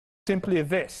simply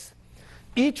this.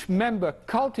 Each member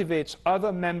cultivates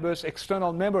other members'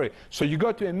 external memory. So you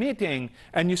go to a meeting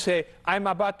and you say, I'm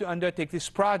about to undertake this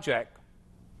project.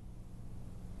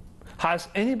 Has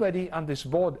anybody on this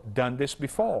board done this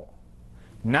before?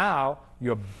 Now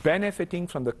you're benefiting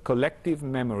from the collective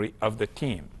memory of the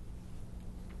team.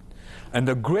 And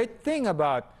the great thing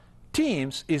about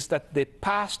teams is that they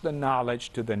pass the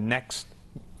knowledge to the next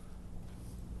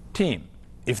team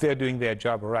if they're doing their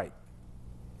job right.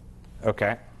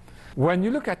 Okay? When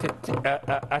you look at it,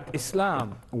 at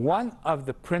Islam, one of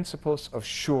the principles of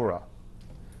shura,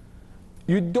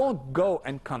 you don't go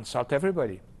and consult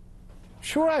everybody.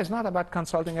 Shura is not about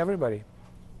consulting everybody.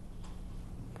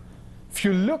 If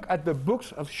you look at the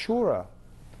books of shura,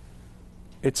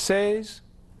 it says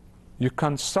you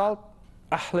consult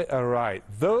Ahl al-Rai,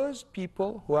 those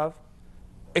people who have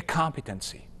a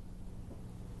competency.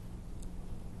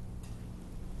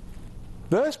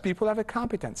 Those people have a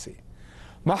competency.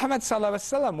 Muhammad sallallahu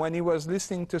alaihi wasallam, when he was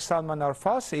listening to Salman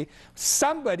al-Farsi,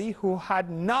 somebody who had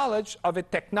knowledge of a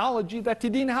technology that he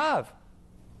didn't have.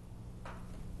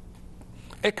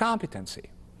 A competency,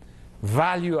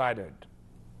 value added.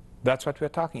 That's what we're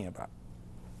talking about.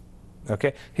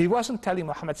 Okay? He wasn't telling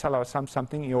Muhammad sallallahu alaihi wasallam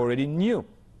something he already knew.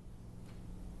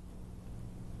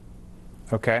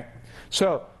 Okay?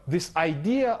 So this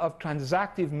idea of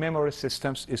transactive memory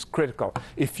systems is critical.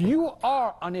 If you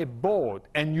are on a board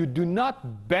and you do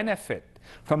not benefit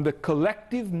from the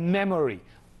collective memory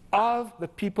of the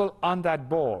people on that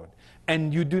board,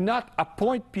 and you do not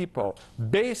appoint people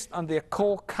based on their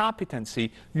core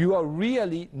competency, you are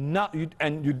really not,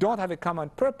 and you don't have a common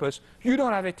purpose, you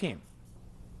don't have a team.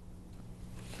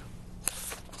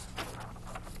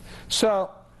 So,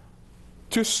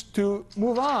 to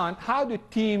move on, how do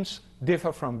teams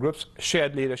differ from groups?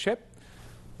 Shared leadership.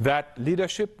 That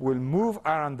leadership will move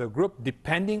around the group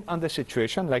depending on the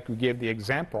situation, like we gave the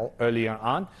example earlier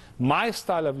on. My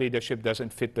style of leadership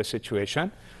doesn't fit the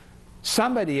situation.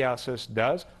 Somebody else's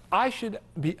does. I should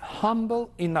be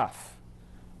humble enough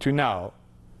to know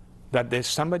that there's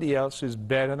somebody else who's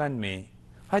better than me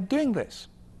at doing this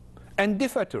and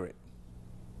differ to it.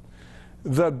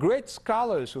 The great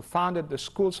scholars who founded the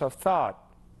schools of thought,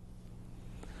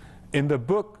 in the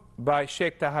book by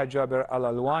Sheikh Taha Jaber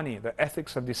al-Alwani, The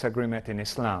Ethics of Disagreement in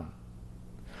Islam,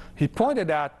 he pointed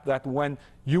out that when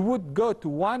you would go to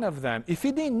one of them, if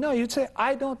you didn't know, you'd say,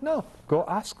 I don't know. Go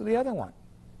ask the other one.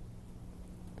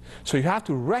 So you have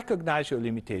to recognize your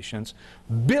limitations,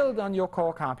 build on your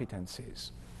core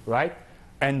competencies, right?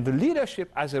 And the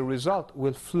leadership, as a result,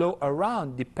 will flow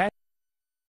around depending